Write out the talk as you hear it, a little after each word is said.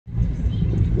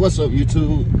What's up,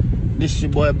 YouTube? This is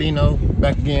your boy Bino,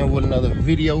 back again with another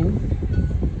video.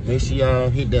 Make sure y'all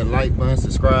hit that like button,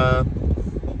 subscribe,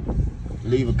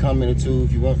 leave a comment or two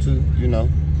if you want to, you know.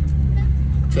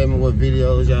 Tell me what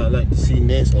videos y'all like to see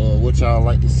next or what y'all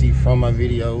like to see from my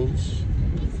videos.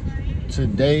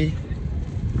 Today,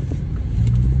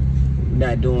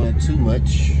 not doing too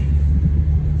much.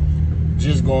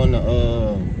 Just going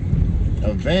to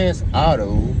Advanced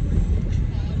Auto.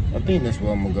 I think that's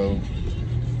where I'm gonna go.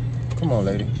 Come on,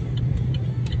 lady.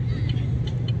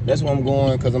 That's where I'm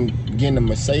going because I'm getting the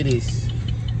Mercedes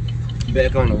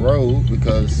back on the road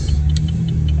because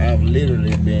I've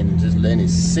literally been just letting it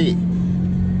sit.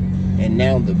 And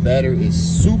now the battery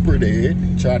is super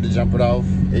dead. Tried to jump it off,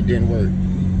 it didn't work.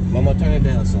 Mama, turn it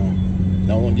down some.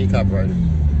 Don't want to get copyrighted.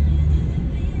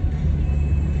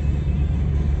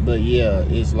 But yeah,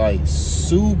 it's like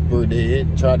super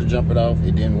dead. Tried to jump it off,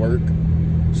 it didn't work.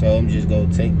 So I'm just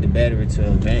gonna take the battery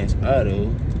to Advanced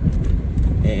Auto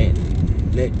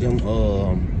and let them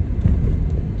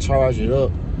charge it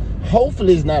up.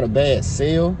 Hopefully it's not a bad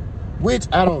sale, which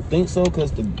I don't think so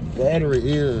because the battery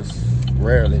is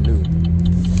rarely new.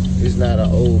 It's not an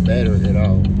old battery at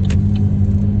all.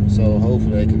 So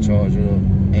hopefully they can charge it up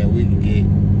and we can get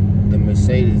the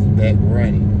Mercedes back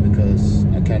running because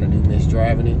I kind of do miss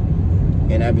driving it.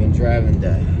 And I've been driving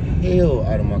the hell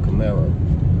out of my Camaro.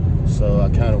 So I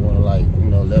kind of want to, like, you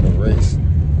know, let it rest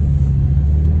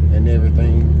and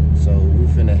everything. So we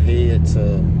finna head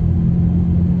to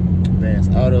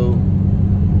Advanced Auto.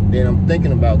 Then I'm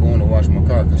thinking about going to wash my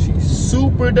car because she's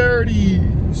super dirty.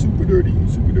 Super dirty,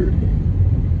 super dirty.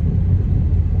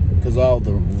 Because all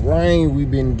the rain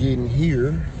we've been getting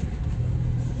here.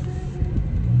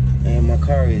 And my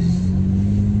car is,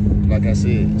 like I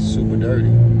said, super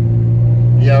dirty.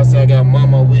 Y'all see I got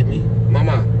Mama with me.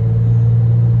 Mama.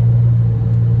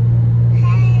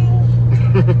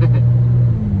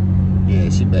 Yeah,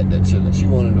 she back there chilling. She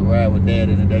wanted to ride with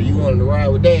Daddy today. You wanted to ride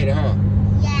with Daddy, huh?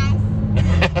 Yes.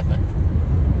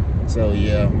 So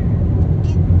yeah.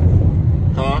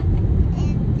 Huh?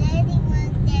 And Daddy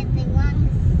wants that the one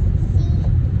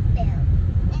seatbelt.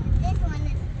 And this one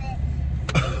is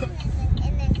the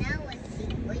and then that one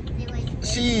seat. Wait.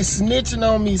 She's snitching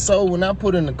on me, so when I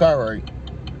put in the car, right,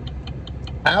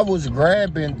 I was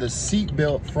grabbing the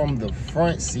seatbelt from the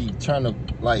front seat, trying to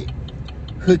like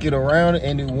hook it around it,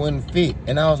 and it wouldn't fit.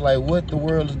 And I was like, what the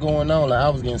world is going on? Like, I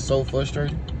was getting so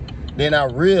frustrated. Then I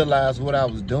realized what I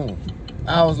was doing.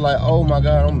 I was like, oh my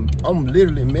God, I'm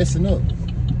literally messing up.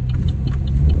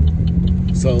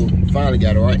 So finally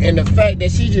got it right. And the fact that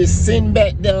she just sitting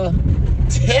back there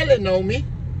telling on me,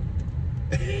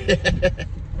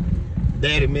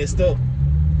 Daddy messed up.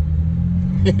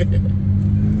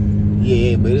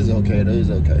 Yeah, but it's okay though,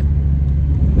 it's okay.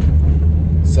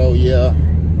 So yeah,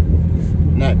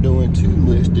 not doing too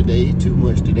much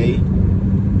today.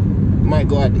 Might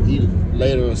go out to eat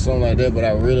later or something like that, but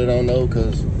I really don't know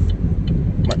because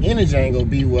my energy ain't gonna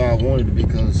be where I want it to be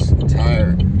because I'm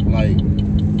tired. Like,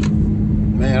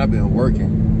 man, I've been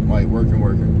working, like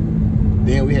working.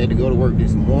 Then we had to go to work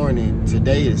this morning.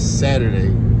 Today is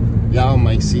Saturday. Y'all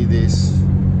might see this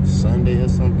Sunday or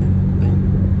something.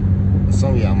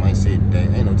 Some of y'all might see it today.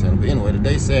 Ain't no telling. But anyway,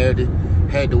 today's Saturday.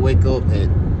 Had to wake up at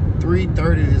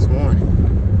 3:30 this morning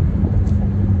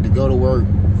to go to work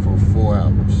for 4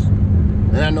 hours.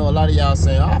 And I know a lot of y'all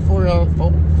saying, oh,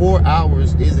 4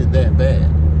 hours isn't that bad.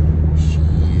 Shit.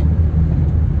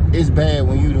 It's bad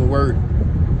when you done work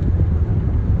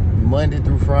Monday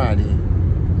through Friday,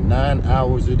 9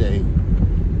 hours a day,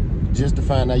 just to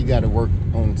find out you got to work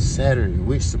on Saturday,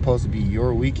 which is supposed to be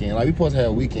your weekend. Like, we supposed to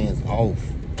have weekends off.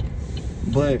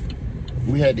 But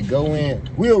we had to go in.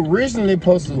 We originally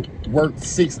supposed to work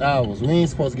 6 hours. We ain't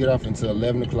supposed to get off until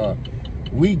 11 o'clock.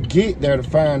 We get there to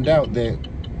find out that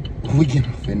we get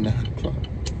off at 9 o'clock.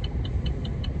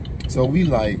 So we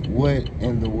like, what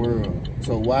in the world?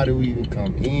 So why do we even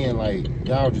come in? Like,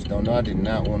 y'all just don't know. I did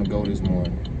not want to go this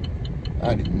morning.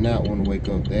 I did not want to wake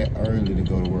up that early to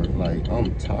go to work. Like,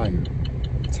 I'm tired.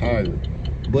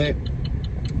 But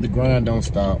the grind don't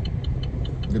stop.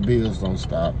 The bills don't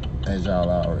stop, as y'all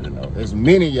already know. As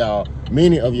many of y'all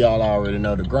already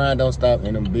know, the grind don't stop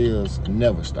and them bills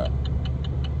never stop.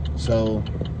 So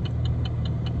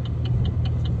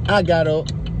I got up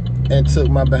and took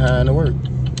my behind to work.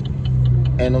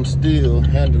 And I'm still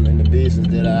handling the business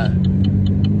that I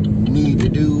need to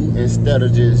do instead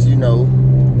of just, you know,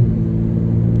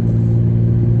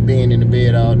 being in the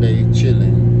bed all day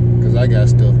chilling. Because I got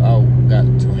stuff I got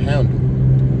to handle.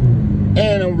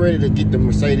 And I'm ready to get the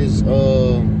Mercedes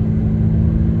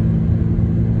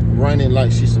running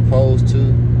like she's supposed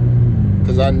to.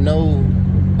 Because I know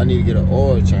I need to get an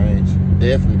oil change.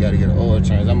 Definitely got to get an oil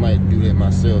change. I might do that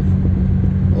myself,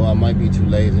 or I might be too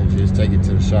lazy and just take it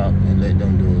to the shop and let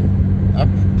them do it.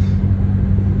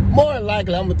 More than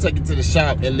likely, I'm gonna take it to the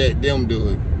shop and let them do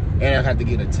it, and I have to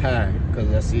get a tire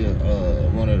because I see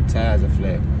one of the tires are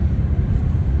flat.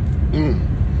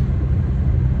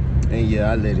 And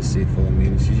yeah, I let it sit for a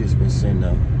minute. She just been sitting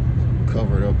there,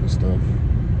 covered up and stuff.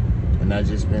 And I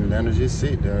just been letting her just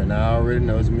sit there. And I already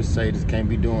know it's Mercedes, can't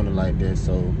be doing it like that.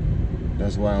 So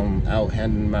that's why I'm out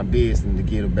handling my business to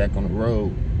get her back on the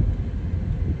road.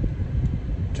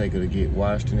 Take her to get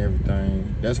washed and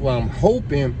everything. That's why I'm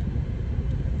hoping,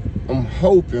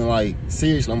 like,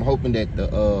 seriously, I'm hoping that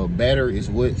the battery is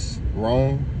what's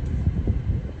wrong.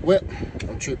 Well,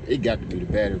 I'm tripping. It got to be the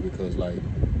battery because, like,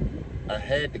 I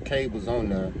had the cables on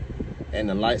there and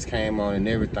the lights came on and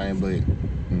everything, but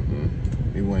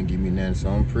it wouldn't give me nothing. So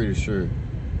I'm pretty sure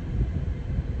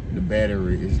the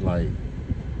battery is like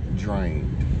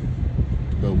drained.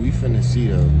 But we finna see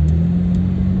though.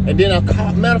 And then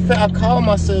matter of fact, I called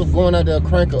myself going out there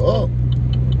crank her up.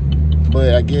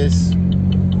 But I guess,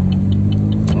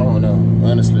 I don't know.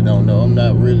 Honestly, don't know. I'm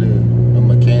not really a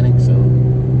mechanic, so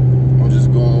I'm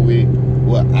just going with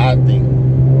what I think.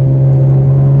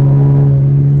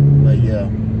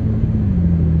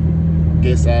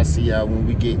 Guess I'll see y'all when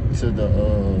we get to the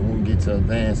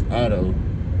Advanced Auto,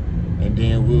 and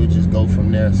then we'll just go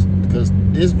from there. Because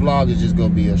this vlog is just gonna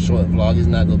be a short vlog. It's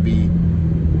not gonna be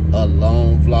a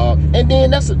long vlog. And then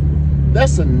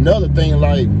that's another thing.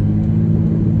 Like,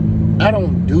 I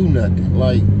don't do nothing.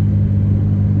 Like,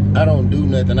 I don't do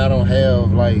nothing. I don't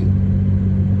have like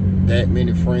that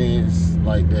many friends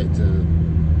like that to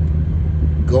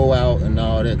go out and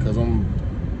all that. Cause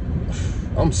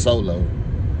I'm solo.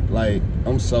 Like,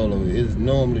 I'm solo. It's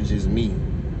normally just me.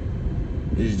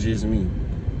 It's just me.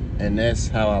 And that's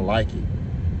how I like it.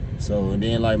 So, and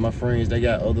then, like, my friends, they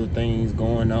got other things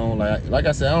going on. Like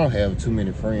I said, I don't have too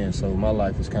many friends, so my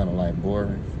life is kind of, like,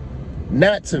 boring.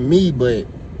 Not to me, but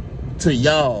to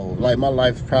y'all. Like, my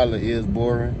life probably is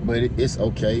boring, but it's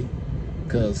okay.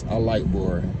 Because I like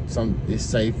boring. It's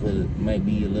safe, but it might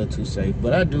be a little too safe.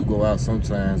 But I do go out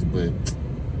sometimes, but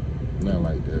not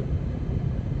like that.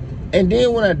 And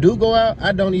then when I do go out,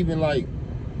 I don't even I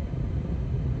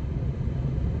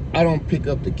don't pick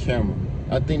up the camera.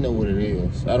 I think that's what it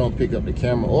is. I don't pick up the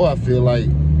camera, or I feel like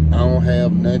I don't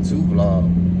have nothing to vlog.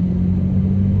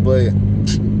 But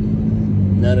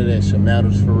none of that shit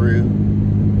matters for real.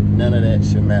 None of that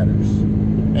shit matters.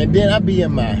 And then I be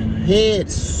in my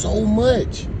head so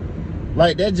much.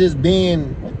 Like, that just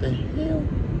being, what the hell?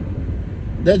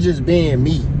 That just being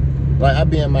me. Like, I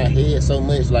be in my head so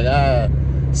much, like I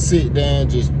sit down,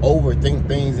 just overthink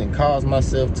things and cause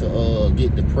myself to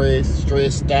get depressed,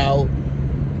 stressed out,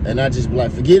 and I just be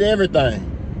like, forget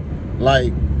everything.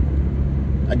 Like,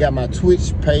 I got my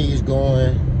Twitch page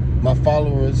going, my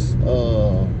followers,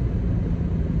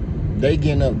 they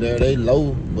getting up there, they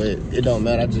low, but it don't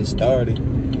matter, I just started.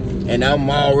 And I'm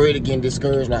already getting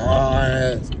discouraged, like,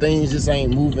 oh, things just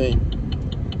ain't moving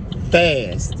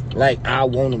fast like I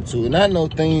want them to. And I know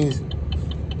things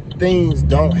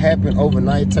don't happen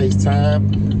overnight, it takes time,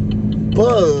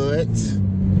 but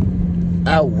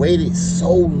I waited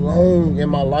so long in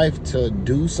my life to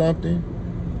do something,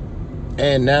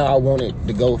 and now I wanted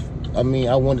to go, I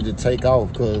wanted to take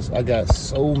off, because I got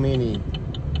so many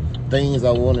things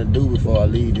I want to do before I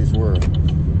leave this world.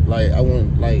 Like,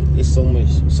 it's so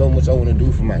much I want to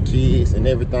do for my kids and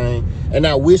everything, and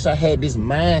I wish I had this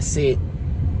mindset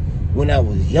when I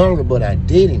was younger, but I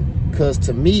didn't. Because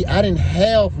to me, I didn't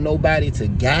have nobody to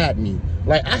guide me.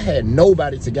 Like, I had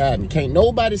nobody to guide me. Can't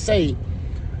nobody say,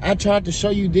 I tried to show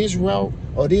you this route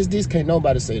or this. Can't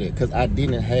nobody say that, because I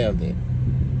didn't have that.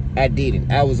 I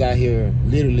didn't. I was out here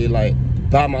literally, like,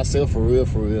 by myself for real.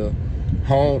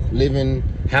 Home, living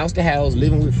house to house,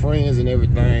 living with friends and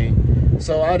everything.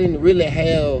 So I didn't really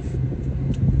have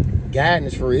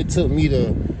guidance for it. It took me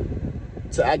to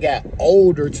I got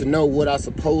older to know what I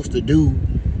supposed to do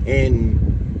and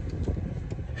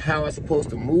how I supposed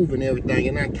to move and everything,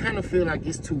 and I kind of feel like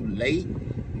it's too late,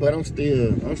 but I'm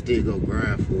still gonna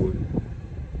grind for it.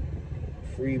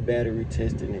 Free battery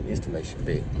testing and installation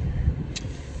bed.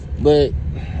 But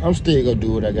I'm still gonna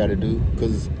do what I gotta do,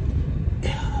 because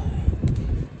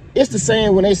it's the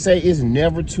same when they say it's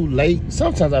never too late.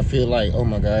 Sometimes I feel like, oh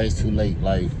my God, it's too late.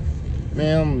 Like,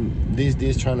 man, I'm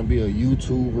this trying to be a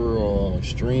YouTuber or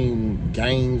stream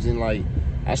games, and like,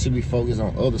 I should be focused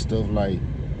on other stuff, like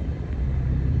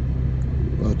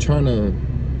trying to,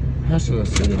 how should I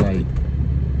say it, like,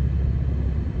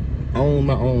 own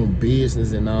my own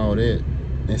business and all that,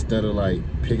 instead of like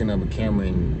picking up a camera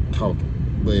and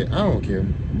talking. But I don't care.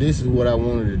 This is what I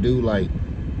wanted to do. Like,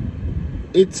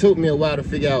 it took me a while to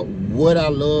figure out what I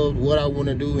loved, what I want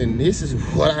to do, and this is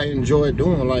what I enjoy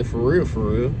doing, like, for real, for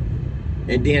real.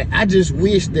 And then I just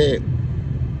wish that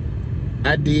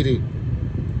I did it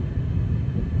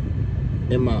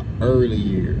in my early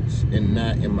years and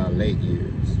not in my late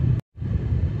years.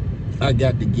 I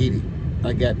got to get it.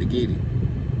 I got to get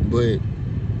it. But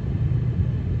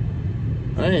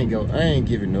I ain't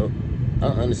giving up. I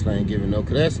honestly ain't giving up,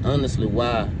 because that's honestly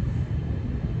why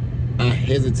I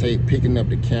hesitate picking up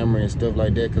the camera and stuff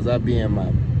like that, because I be in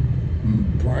my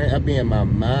brain, I be in my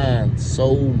mind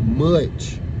so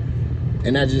much,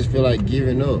 and I just feel like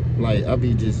giving up. Like, I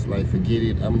be just like, forget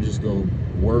it, I'm just gonna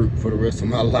work for the rest of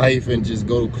my life and just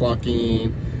go to clock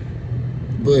in.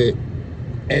 But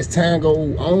as time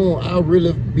go on, I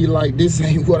really be like, this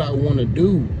ain't what I want to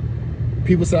do.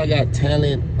 People say I got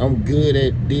talent, I'm good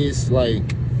at this. Like,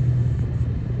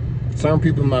 some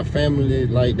people in my family,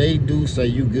 like, they do say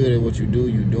you good at what you do,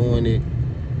 you doing it,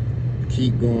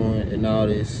 keep going and all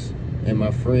this. And my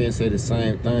friends say the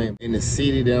same thing. In the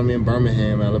city that I'm in,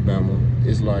 Birmingham, Alabama,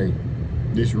 it's like,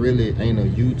 this really ain't a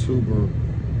YouTuber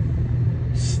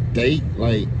state,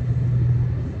 like,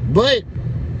 but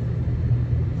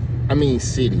I mean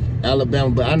city, Alabama.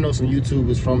 But I know some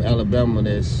YouTubers from Alabama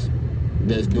that's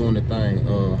doing the thing.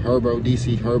 Herbo,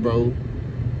 DC Herbo,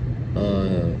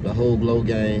 the whole Glow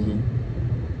Gang.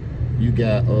 You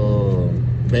got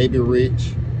Baby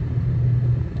Rich.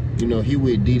 You know, he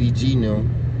with DDG now.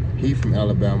 He from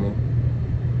Alabama.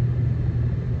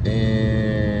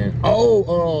 And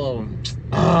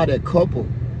that couple,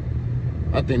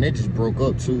 I think they just broke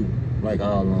up too, like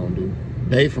all along, dude.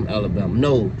 They from Alabama.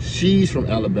 No, she's from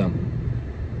Alabama.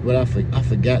 But I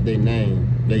forgot their name.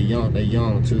 They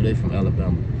young too. They from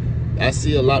Alabama. I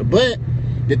see a lot, but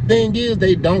the thing is,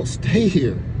 they don't stay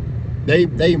here.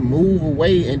 They move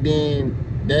away, and then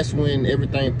that's when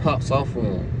everything pops off for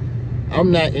them.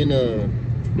 I'm not in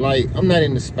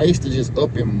the space to just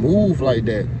up and move like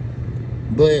that.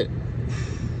 But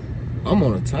I'm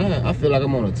on a time. I feel like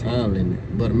I'm on a time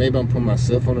limit. But maybe I'm putting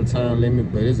myself on a time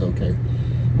limit, but it's okay.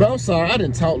 But I'm sorry, I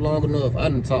didn't talk long enough.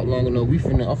 I'm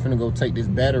finna go take this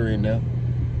battery in there.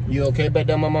 You okay back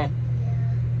there, mama?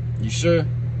 You sure?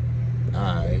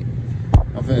 Alright.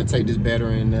 I'm finna take this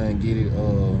battery in there and get it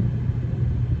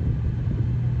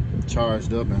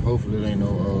charged up, and hopefully it ain't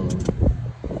no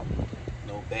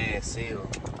bad sale.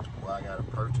 Well, I gotta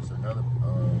purchase another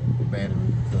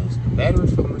battery, because the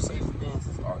batteries for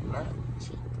Mercedes-Benz's are not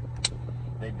cheap.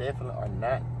 They definitely are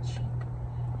not cheap.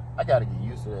 I gotta get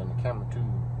used to that in the camera too,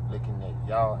 looking at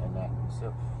y'all and not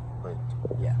myself. But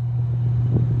yeah.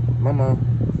 Mama,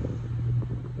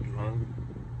 you hungry?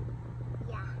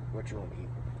 Yeah. What you want to eat?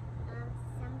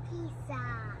 Some pizza.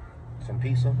 Some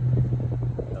pizza?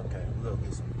 Okay, we'll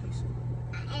get some pizza.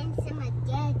 And some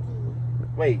spaghetti.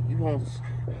 Wait,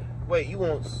 you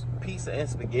want pizza and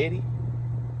spaghetti?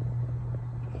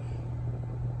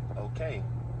 Okay,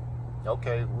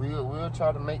 we'll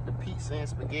try to make the pizza and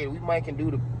spaghetti. We might can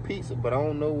do the pizza, but I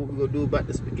don't know what we're gonna do about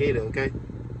the spaghetti, okay?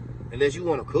 Unless you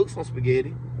want to cook some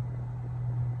spaghetti.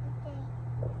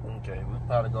 Okay, we'll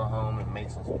probably go home and make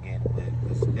some spaghetti, but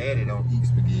because Daddy don't eat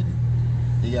spaghetti.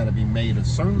 It gotta be made a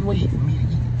certain way for me to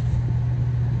eat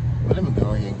it. But let me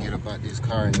go ahead and get up out this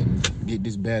car and then get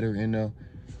this battery in there.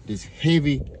 This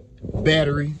heavy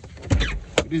battery.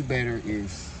 This battery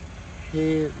is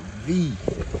heavy.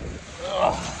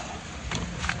 Ugh.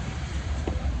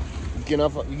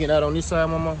 You get out on this side,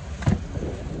 mama?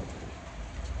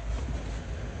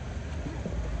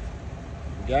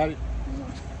 You got it?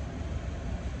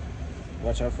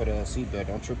 Watch out for the seatbelt.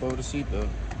 Don't trip over the seatbelt.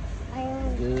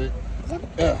 Good.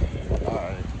 All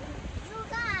right.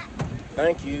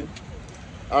 Thank you.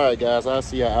 All right, guys. I'll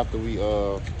see y'all after we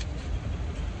I'm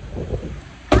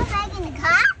back in the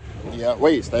car. Yeah.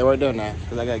 Wait. Stay right there now,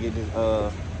 cause I gotta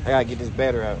get this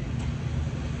battery out.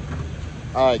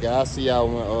 All right, guys. I'll see y'all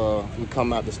when we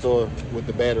come out the store with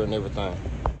the battery and everything.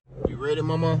 You ready,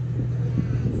 mama?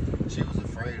 She was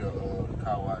afraid of the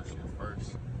car wash at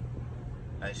first.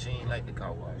 Like, she ain't like the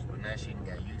car wash, but now she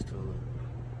got used to it.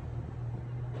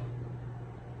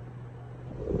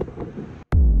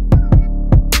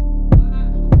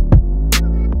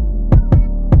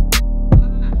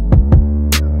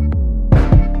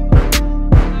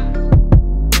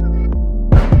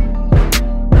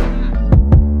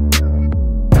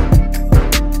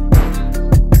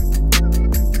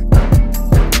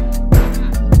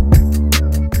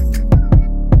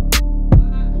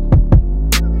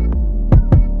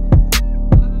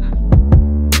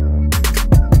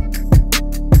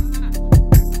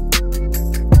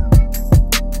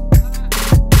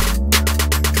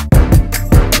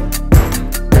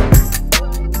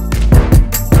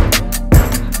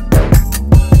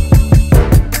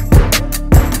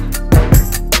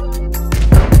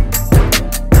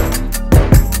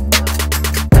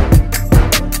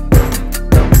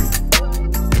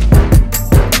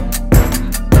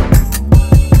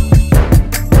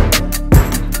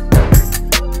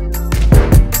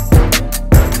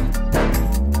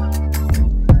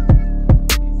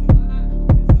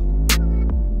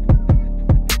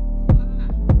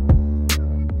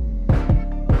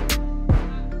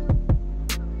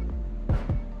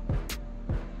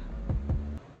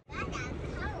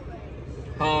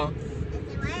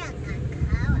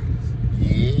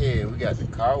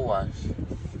 car wash.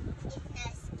 It's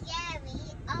not scary.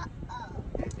 Uh-oh.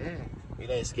 It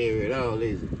ain't scary at all,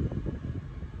 is it?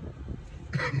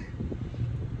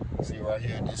 See right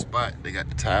here at this spot, they got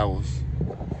the towels.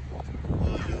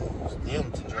 We'll use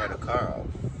them to dry the car off.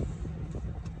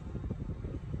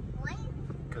 What?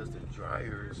 Because the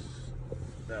dryer's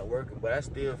not working, but I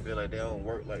still feel like they don't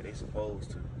work like they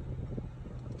supposed to.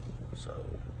 So,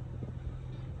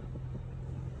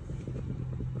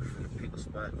 we're gonna pick a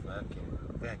spot so I can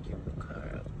vacuum the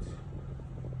car out.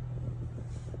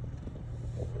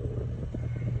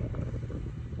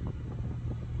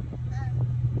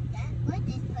 What's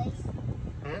this place?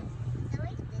 Hmm? So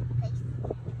where's this place?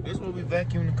 This will be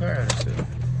vacuuming the car out,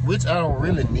 which I don't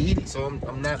really need it, so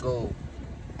I'm not gonna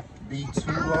be too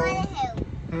I long. want to help.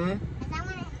 Hmm? I want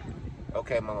to help.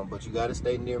 Okay, Mama, but you gotta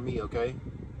stay near me, okay?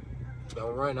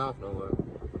 Don't run off nowhere.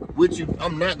 With you,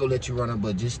 I'm not gonna let you run off,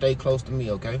 but just stay close to me,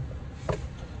 okay?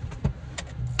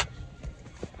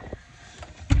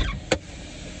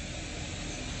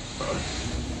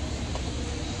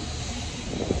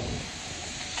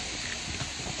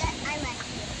 I like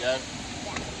it. Got it?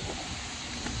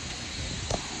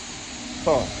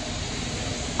 Huh.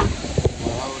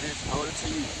 Well, hold it to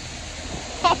you.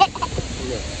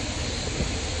 Yeah.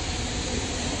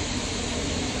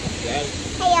 Got it?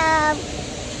 Hey,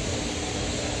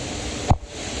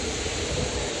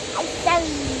 I'm sorry.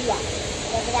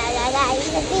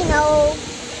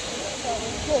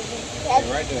 Stay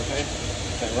right there, okay?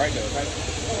 Stay right there, okay?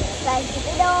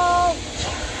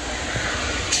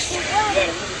 Yeah,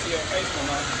 put it to your face,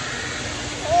 Mama.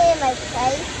 Hey, my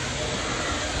face.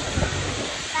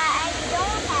 But I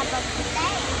don't have a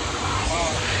place.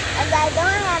 And I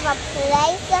don't have a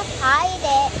place to hide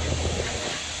it.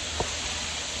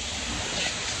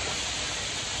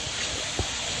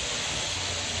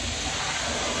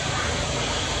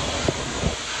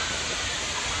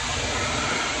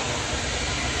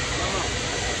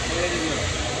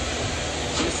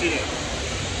 See that?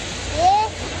 Yeah?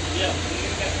 Yeah.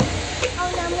 Oh,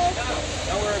 no, miss.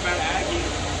 Don't worry about it.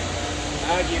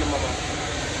 I'll get it, Mama.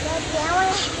 Daddy, I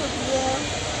want to see you.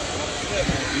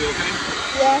 You okay?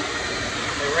 Yeah.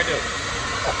 Stay right there.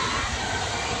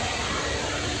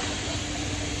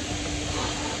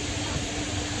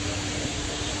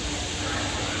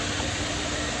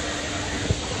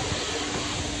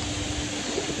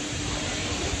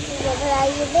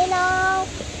 You know,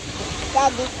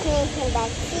 Daddy can't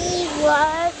back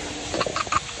work.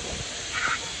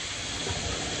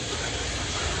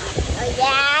 Oh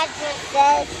yeah, just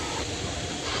this.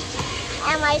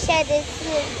 And my shirt is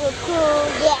super cool,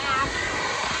 yeah.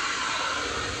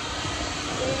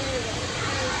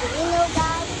 You know,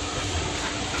 guys,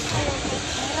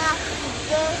 I'm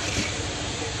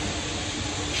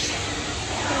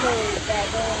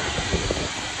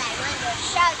want your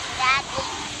shirt, Daddy.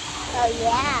 Oh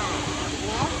yeah,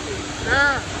 nasty,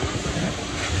 huh?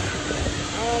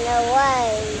 I don't know why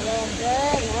they're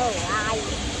good, no why.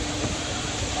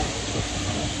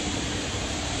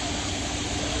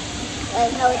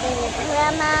 Like holding the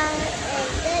grandma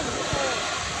and this one.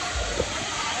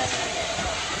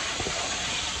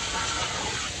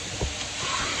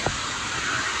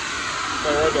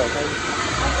 Stay right there, okay?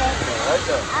 Okay. Stay right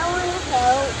there. I want to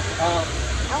help.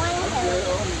 I want to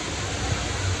help.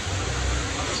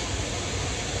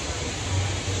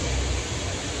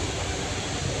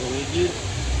 You get it?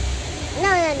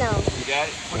 No. You got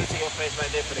it? Put it to your face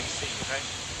right there so they can see, okay?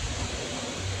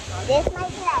 This my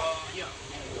place. Yeah.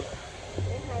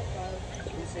 This my place.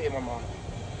 You see it, Mama.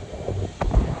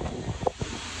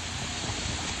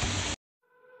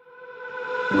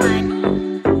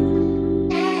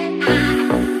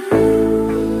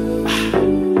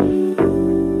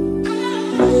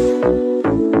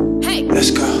 Hey,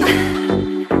 let's go.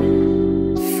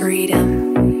 Freedom.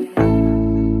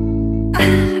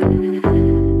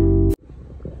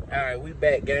 Alright, we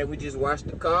back, gang. We just washed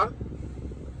the car.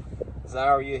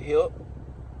 Zaharia hip.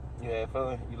 You had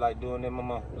fun? You like doing that,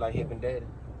 Mama? You like hipping daddy?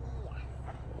 Yeah.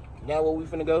 Now where we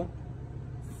finna go?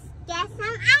 Get some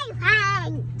ice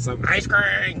cream. Some ice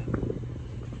cream.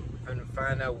 Finna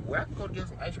find out where I can go get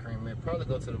some ice cream, man. Probably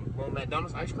go to the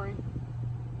McDonald's ice cream.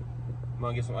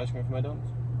 Wanna get some ice cream from McDonald's?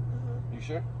 Mm-hmm. You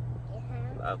sure?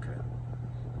 Yeah. Okay.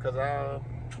 Cause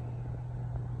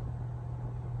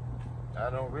I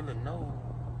don't really know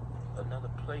another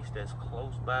place that's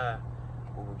close by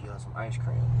where we get some ice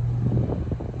cream.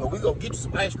 But we gonna get you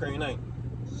some ice cream, ain't we?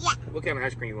 Yeah. What kind of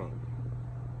ice cream you want?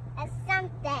 A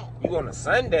Sunday. You want a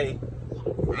sundae?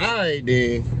 Alright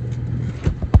then.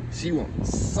 She want a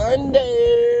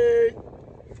sundae.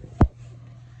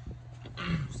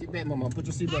 Sit back, Mama. Put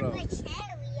your seatbelt And on. with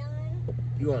cherry on.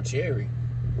 You want cherry?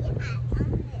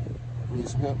 Need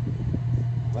some help?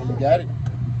 Well, you got it.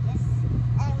 Yes.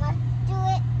 I must do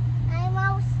it. I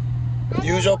must.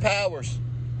 Use your powers.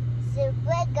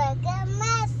 Super Gaga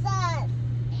Massage.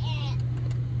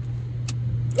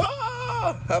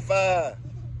 Ah, high five.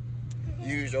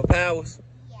 Use your powers.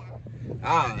 Yeah.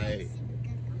 Alright. Super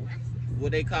Gaga Massage.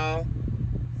 What they call?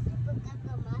 Super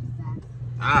Gaga Massage.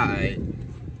 Alright.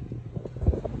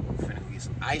 Finna get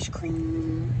some ice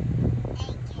cream. And get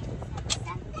some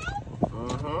Sunday.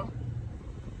 Uh-huh.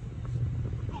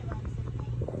 I love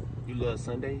Sunday. You love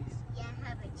Sundays? Yeah, I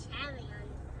have a cherry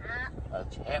on top. A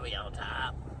cherry on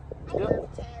top. I love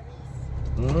cherries.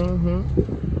 Mm-hmm.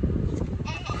 And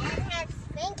it has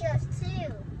fingers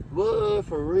too. What,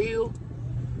 for real?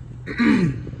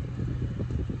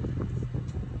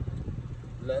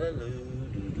 La la la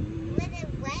doo With a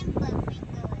rainbow fingers.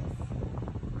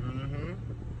 Mm-hmm.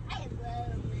 I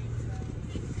love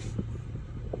rainbows.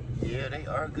 Yeah, they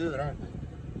are good, aren't they?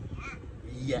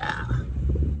 Yeah.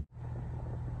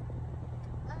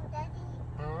 Oh, Daddy,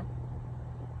 Huh?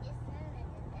 it's Sunday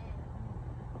today.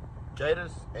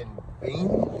 Gators and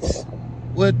beans?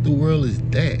 What the world is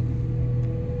that? I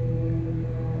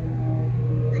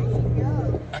didn't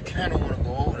know. I kind of want to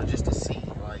go over there just to see,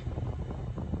 like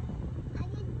I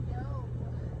didn't know.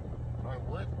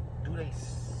 what do they?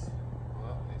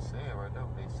 Well, they sell right now.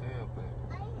 What they sell, but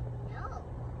I didn't know.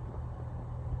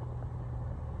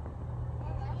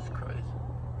 it's I crazy.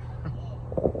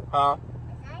 didn't Huh?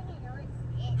 know it's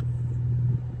this.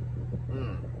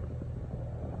 Mm.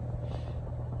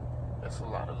 That's a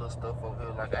lot of little stuff over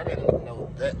here. Like I didn't know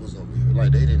that was over here.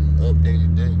 Like they didn't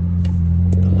update it.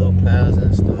 The little piles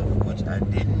and stuff, which I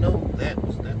didn't know that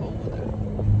was there over there.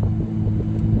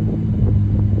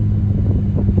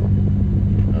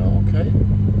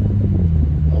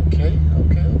 Okay.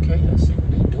 I see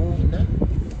what they doing now.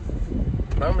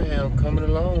 Birmingham coming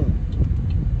along.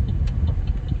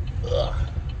 Ugh.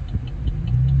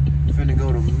 Finna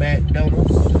go to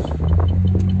McDonald's.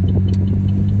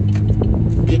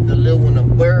 Get the little one a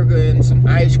burger and some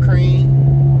ice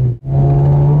cream.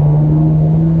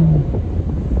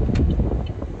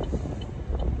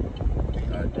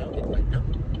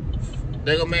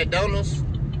 There go McDonald's.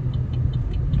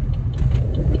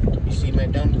 You see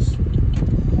McDonald's?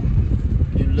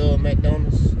 You love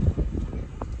McDonald's?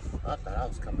 I thought I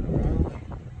was coming the wrong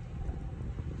way.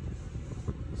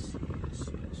 Let's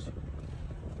see.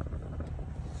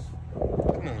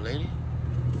 Come on, lady.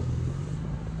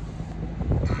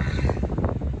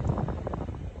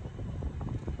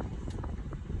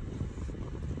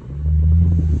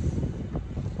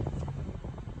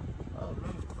 Oh,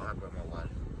 no. I brought my wallet.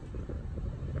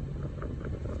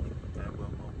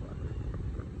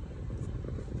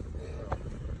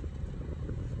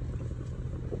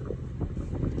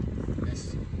 Let's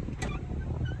see.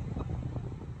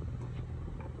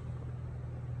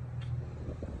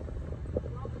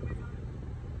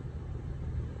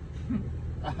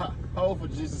 Hold for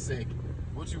just a second.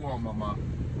 What you want, mama?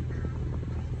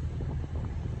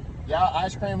 Y'all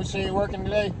ice cream machine working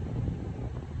today?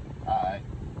 Alright.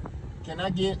 Can I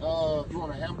get you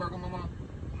want a hamburger, mama?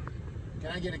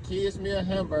 Can I get a kids meal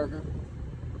hamburger?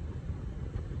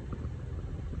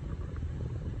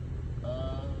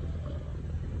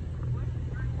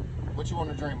 What you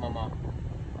want to drink, mama?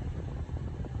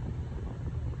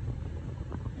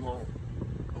 You want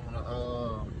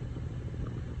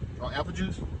apple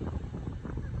juice?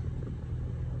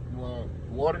 You want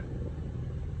water?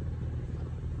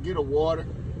 Get a water.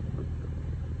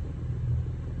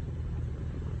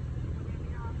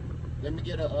 Let me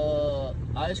get a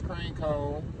ice cream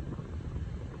cone.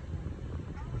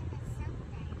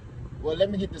 Well,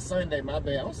 let me get the sundae. My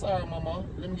bad. I'm sorry, mama.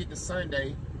 Let me get the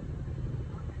sundae.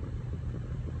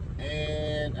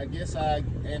 And I guess I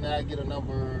get a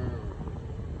number.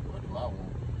 What do I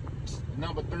want?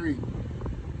 Number 3.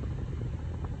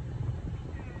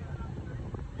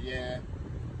 Yeah.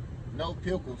 No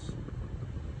pickles.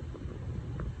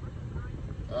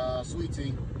 Sweet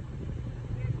tea.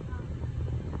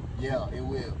 Yeah, it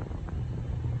will.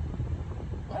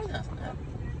 Well, I got some apples.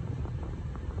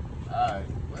 Alright,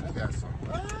 well, I got some.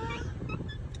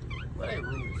 Well, they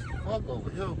rude as fuck over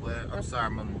here, but I'm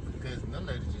sorry, mama, because that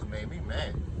lady just made me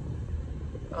mad.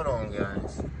 Hold on,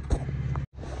 guys.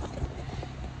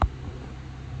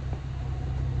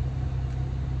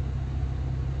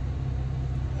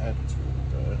 Attitude,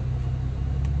 bro.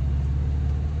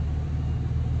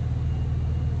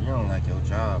 You don't like your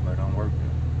job, but don't work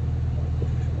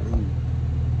there. Rude.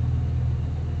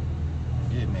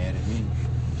 Get mad at me.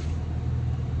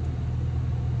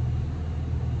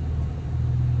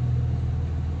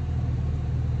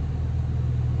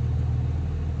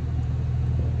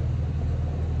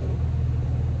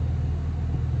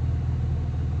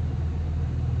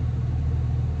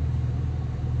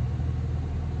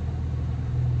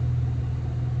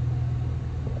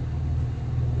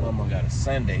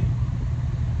 Sunday.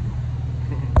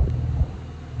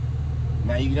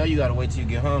 Now you know you gotta wait till you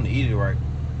get home to eat it right.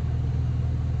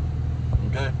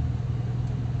 Okay?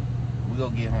 We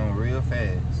gonna get home real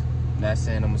fast. Not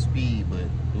saying I'm a speed, but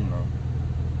you know.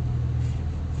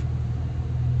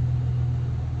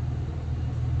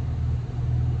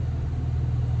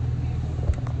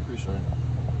 Appreciate it.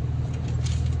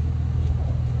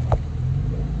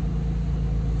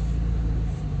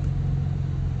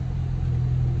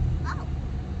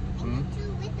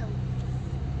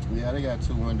 Yeah, they got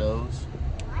 2 windows.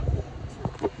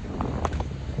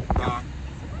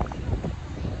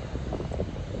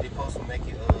 They supposed to make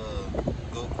it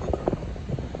go quicker,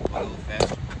 a little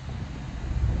faster.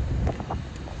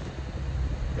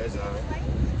 That's all right.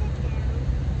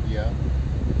 Yeah.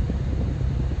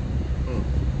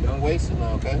 Don't waste it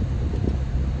now, okay?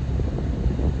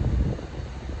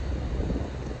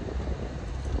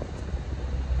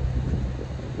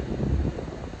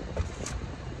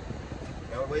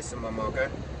 Wasting mama, okay?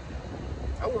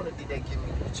 I wanted did they give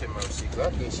me the chipmunk receipt, because I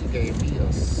think she gave me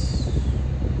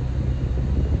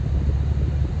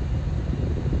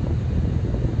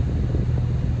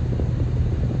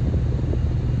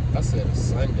I said a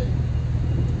Sunday.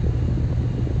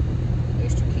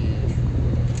 Extra cash.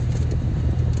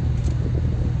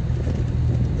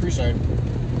 Appreciate it.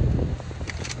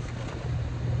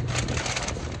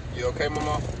 You okay,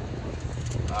 mama?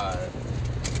 Alright.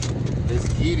 Let's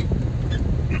get it.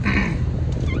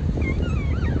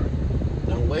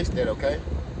 Don't waste that, okay?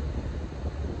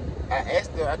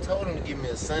 I told them to give me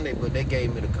a Sunday, but they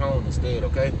gave me the cone instead,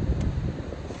 okay?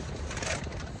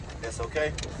 That's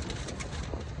okay?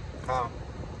 Huh?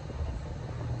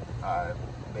 Alright,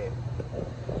 bet.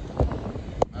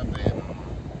 My bad.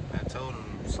 I told them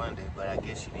Sunday, but I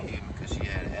guess she didn't hear me because she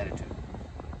had an attitude.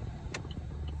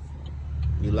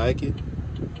 You like it?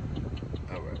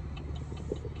 Alright.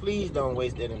 Please don't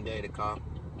waste that in daddy car.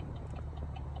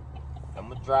 I'm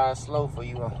gonna drive slow for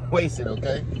you. Won't waste it,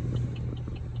 okay?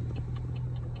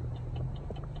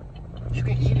 You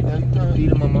can eat it now. You can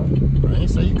eat it, mama. I ain't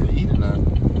say you can eat it now.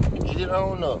 Eat it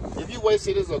on up. If you waste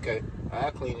it, it's okay.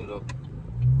 I'll clean it up.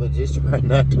 But just try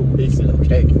not to waste it,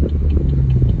 okay?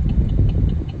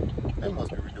 They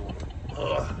must be redoing it.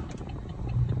 Ugh.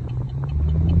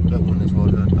 That one is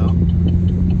hold up, though.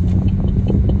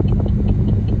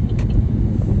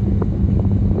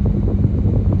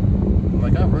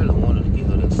 Like, I really wanted to get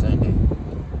her that Sunday.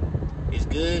 It's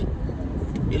good.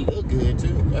 It look good,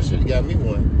 too. I should have got me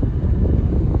one.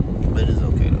 But it's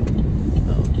okay, though.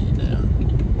 Oh, yeah, down.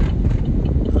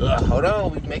 Hold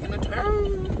on. We making a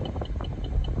turn.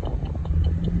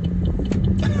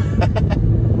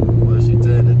 Well, she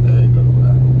turned the thing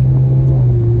over.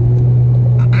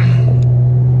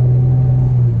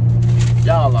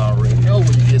 Y'all already know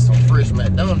when you get some fresh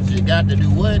McDonald's, you got to do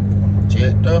what?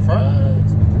 Check the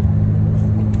fries.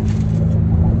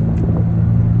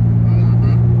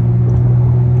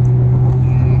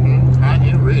 Hot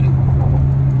and ready.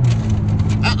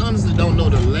 I honestly don't know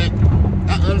the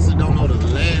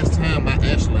last time I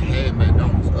actually had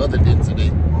McDonald's other than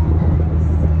today.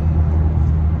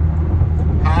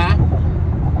 Huh?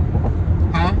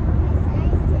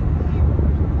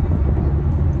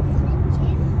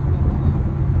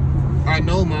 I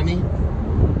know, mommy.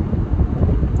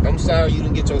 I'm sorry you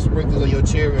didn't get your sprinkles or your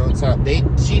cherry on top.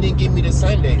 She didn't give me the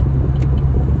Sunday.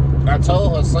 I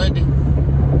told her Sunday.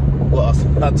 Well,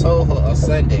 I told her a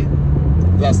Sunday.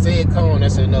 I said cone, I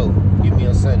said no, give me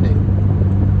a Sunday.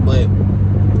 But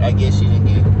I guess she didn't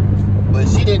get it. But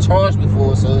she didn't charge me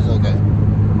for it, so it's okay.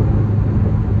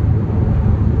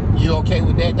 You okay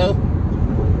with that though?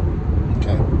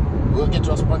 Okay. We'll get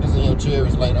your sprinkles and your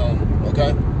cherries later on,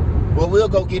 okay? Well, we'll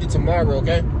go get it tomorrow,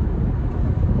 okay?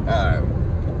 Alright.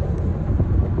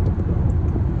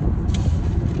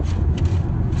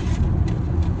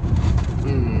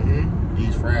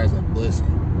 These fries are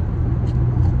busting.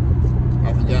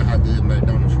 I forgot how good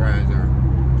McDonald's fries are.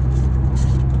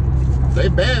 They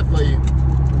bad for you,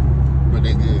 but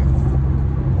they good.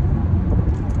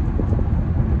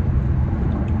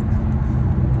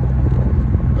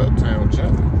 Uptown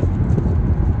chocolate.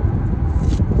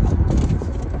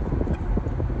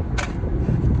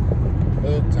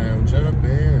 Uptown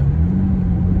jumping.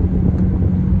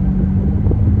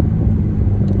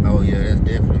 Oh yeah, that's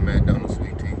definitely McDonald's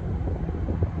sweet tea.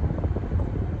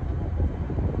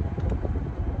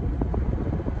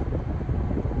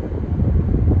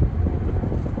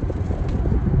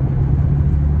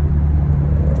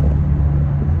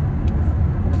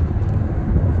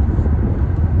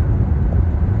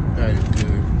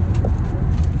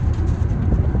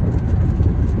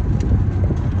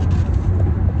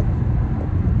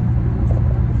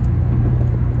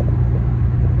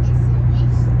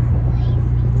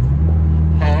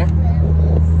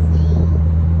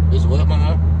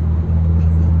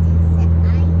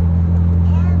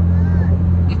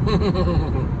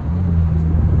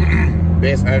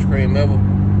 Best ice cream ever.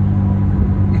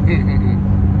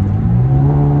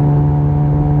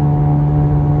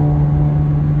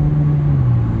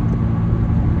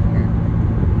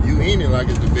 You eat it like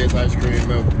it's the best ice cream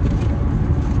ever.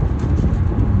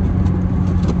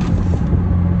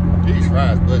 These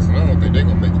fries busting. I don't think they're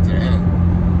gonna make it to the end.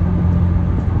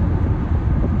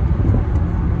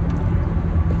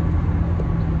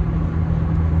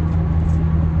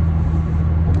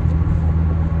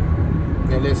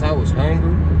 Unless I was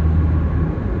hungry.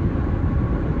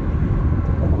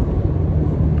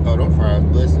 Oh, them fries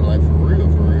busting like for real,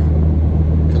 for real.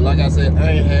 Cause like I said,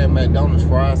 I ain't had McDonald's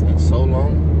fries in so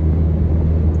long.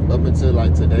 Up until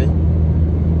like today.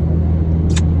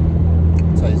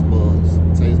 Taste buds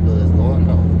going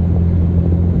off.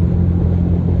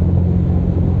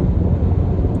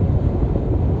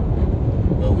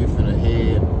 Well, we finna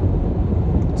head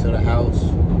to the house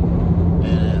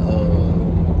and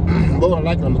more than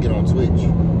likely I'm gonna get on Twitch.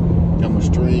 I'm gonna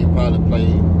stream, probably play.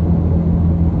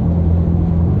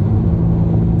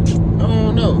 I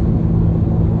don't know.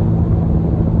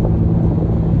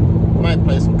 Might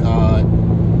play some COD.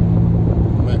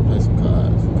 Might play some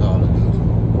cards, Call of Duty.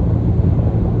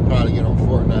 Probably get on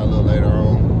Fortnite a little later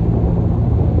on.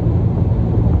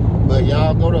 But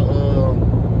y'all go to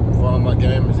for all my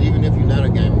gamers, even if you're not a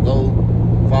gamer, go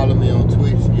follow me on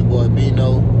Twitch. Your boy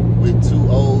Bino with 2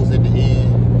 O's at the end.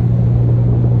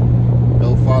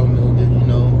 Go follow me, you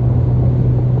know.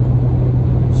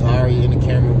 Zaharia in the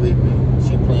camera with me.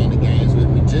 She playing the games with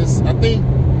me. Just, I think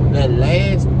that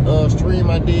last stream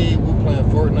I did, we were playing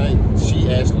Fortnite. She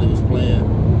actually was playing.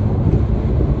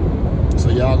 So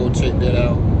y'all go check that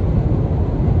out.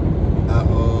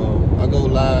 I go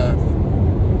live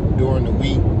during the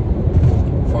week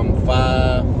from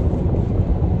 5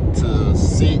 to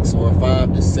 6 or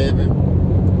 5 to 7.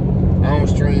 I don't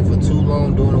stream for too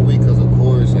long during the week because of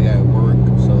course I got work,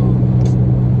 so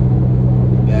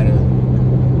gotta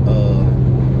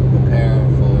prepare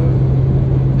for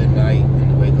the night and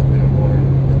to wake up in the morning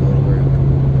and go to work.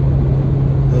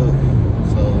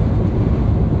 So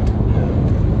yeah.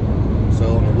 So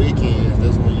on the weekends,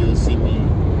 that's when you'll see me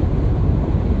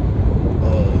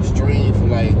stream for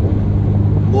like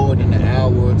more than an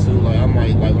hour or two. Like I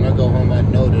might, like when I go home, I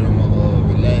know that I'm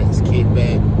gonna relax, kick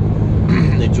back,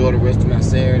 enjoy the rest of my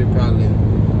Saturday. Probably,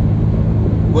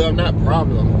 well, not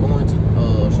probably. I'm going to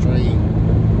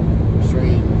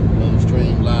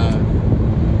stream live.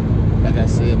 Like I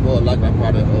said, more like I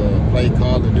probably play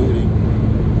Call of Duty.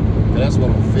 But that's what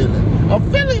I'm feeling.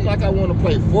 I'm feeling like I want to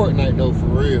play Fortnite though, for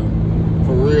real.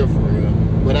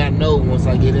 But I know once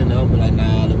I get in there, I'll be like,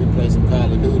 nah, let me play some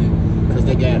Call of Duty. Because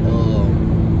they got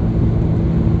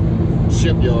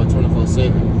Shipyard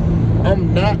 24/7.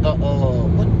 I'm not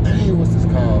what's this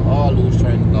called? All Lose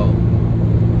Train of Thought.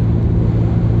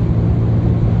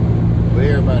 But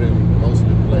everybody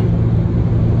mostly play.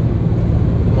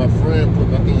 My friend put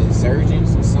my thing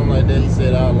Insurgents or something like that. He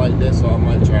said I like that, so I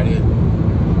might try that.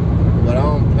 But I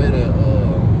don't play that.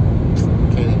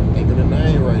 Can't even think of the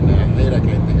name right now. I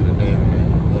can't think of the damn name.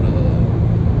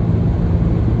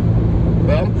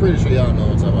 But I'm pretty sure y'all know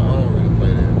what I'm talking about. I don't really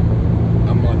play that.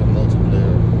 I'm like a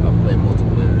multiplayer. I play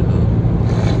multiplayer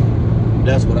enough.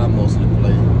 That's what I mostly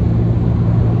play.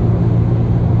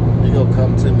 They gonna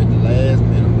come to me at the last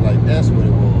minute. I'm like, that's what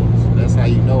it was. That's how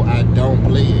you know I don't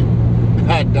play it.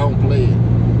 I don't play it.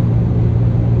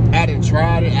 I done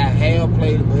tried it. I have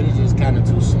played it, but it's just kind of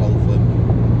too slow for me.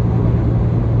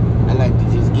 I like to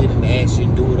just get in the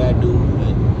action, do what I do,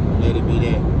 and let it be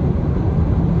that.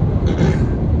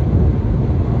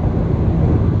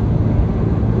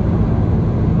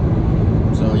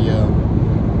 So yeah,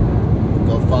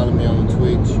 go follow me on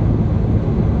Twitch.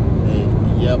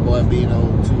 And yeah, boy, Bino,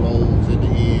 2 O's at the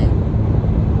end.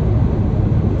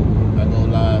 I go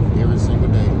live every single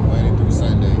day, Monday through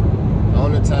Sunday. The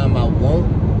only time I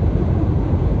won't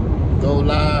go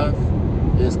live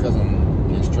is because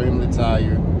I'm extremely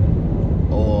tired,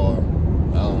 or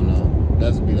I don't know.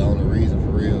 That's be the only reason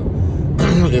for real.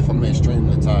 If I'm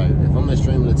extremely tired. If I'm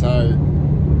extremely tired,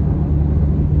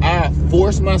 I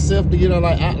force myself to get on.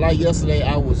 Like yesterday,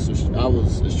 I was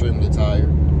extremely tired,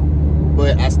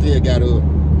 but I still got up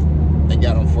and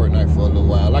got on Fortnite for a little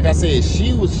while. Like I said, she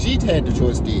had the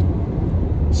joystick.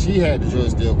 She had the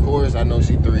joystick. Of course, I know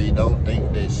she 3. Don't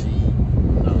think that she,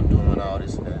 doing all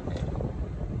this and that.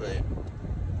 But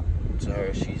to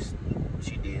her, she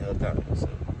did her thing. So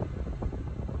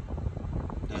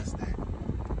that's that.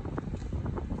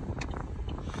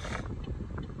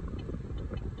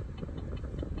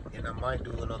 And I might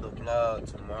do another vlog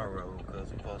tomorrow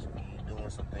because we're supposed to be doing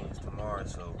some things tomorrow.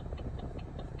 So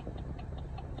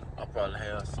I'll probably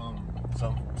have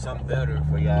something better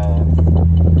for y'all.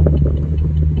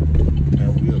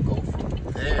 And we'll go from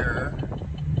there.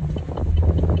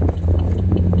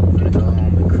 I'm gonna go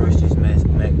home and crush this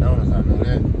McDonald's, I know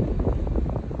that.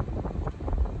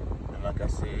 And like I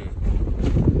said,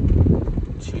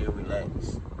 chill,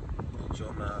 relax,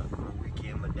 enjoy my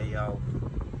weekend, my day off.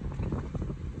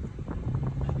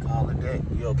 And call it that.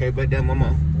 You okay about that,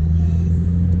 mama?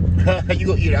 You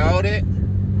gonna eat all that?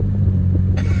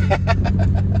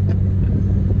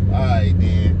 Alright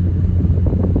then.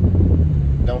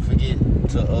 Don't forget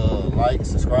to like,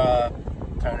 subscribe,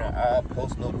 turn on all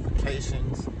post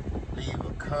notifications, leave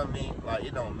a comment. Like,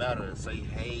 it don't matter. Say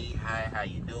hey, hi, how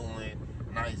you doing?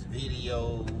 Nice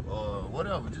video, or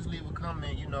whatever. Just leave a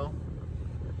comment, you know.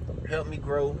 Help me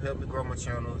grow my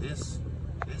channel. It's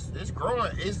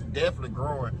growing. It's definitely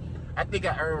growing. I think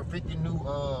I earned 50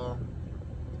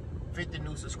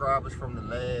 new subscribers from the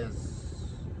last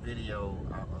video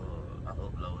I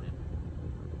uploaded,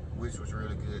 which was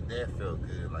really good. That felt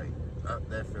good. Like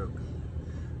that felt good.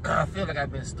 I feel like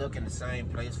I've been stuck in the same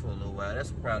place for a little while.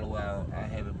 That's probably why I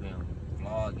haven't been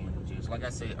vlogging. Just like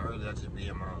I said earlier, I just be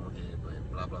in my own head,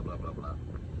 but blah blah blah blah blah.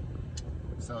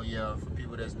 So yeah, for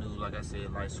people that's new, like I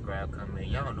said, like, subscribe, comment.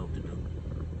 Y'all know what to do.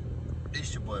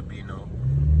 It's your boy Bino,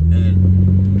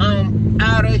 and I'm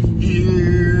out of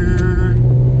here.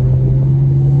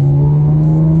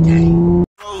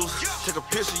 Take a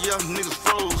picture, yeah, niggas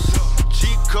froze.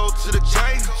 G code to the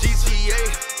chain, GTA.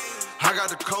 I got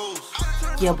the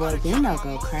codes. Your boy Bino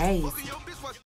go crazy.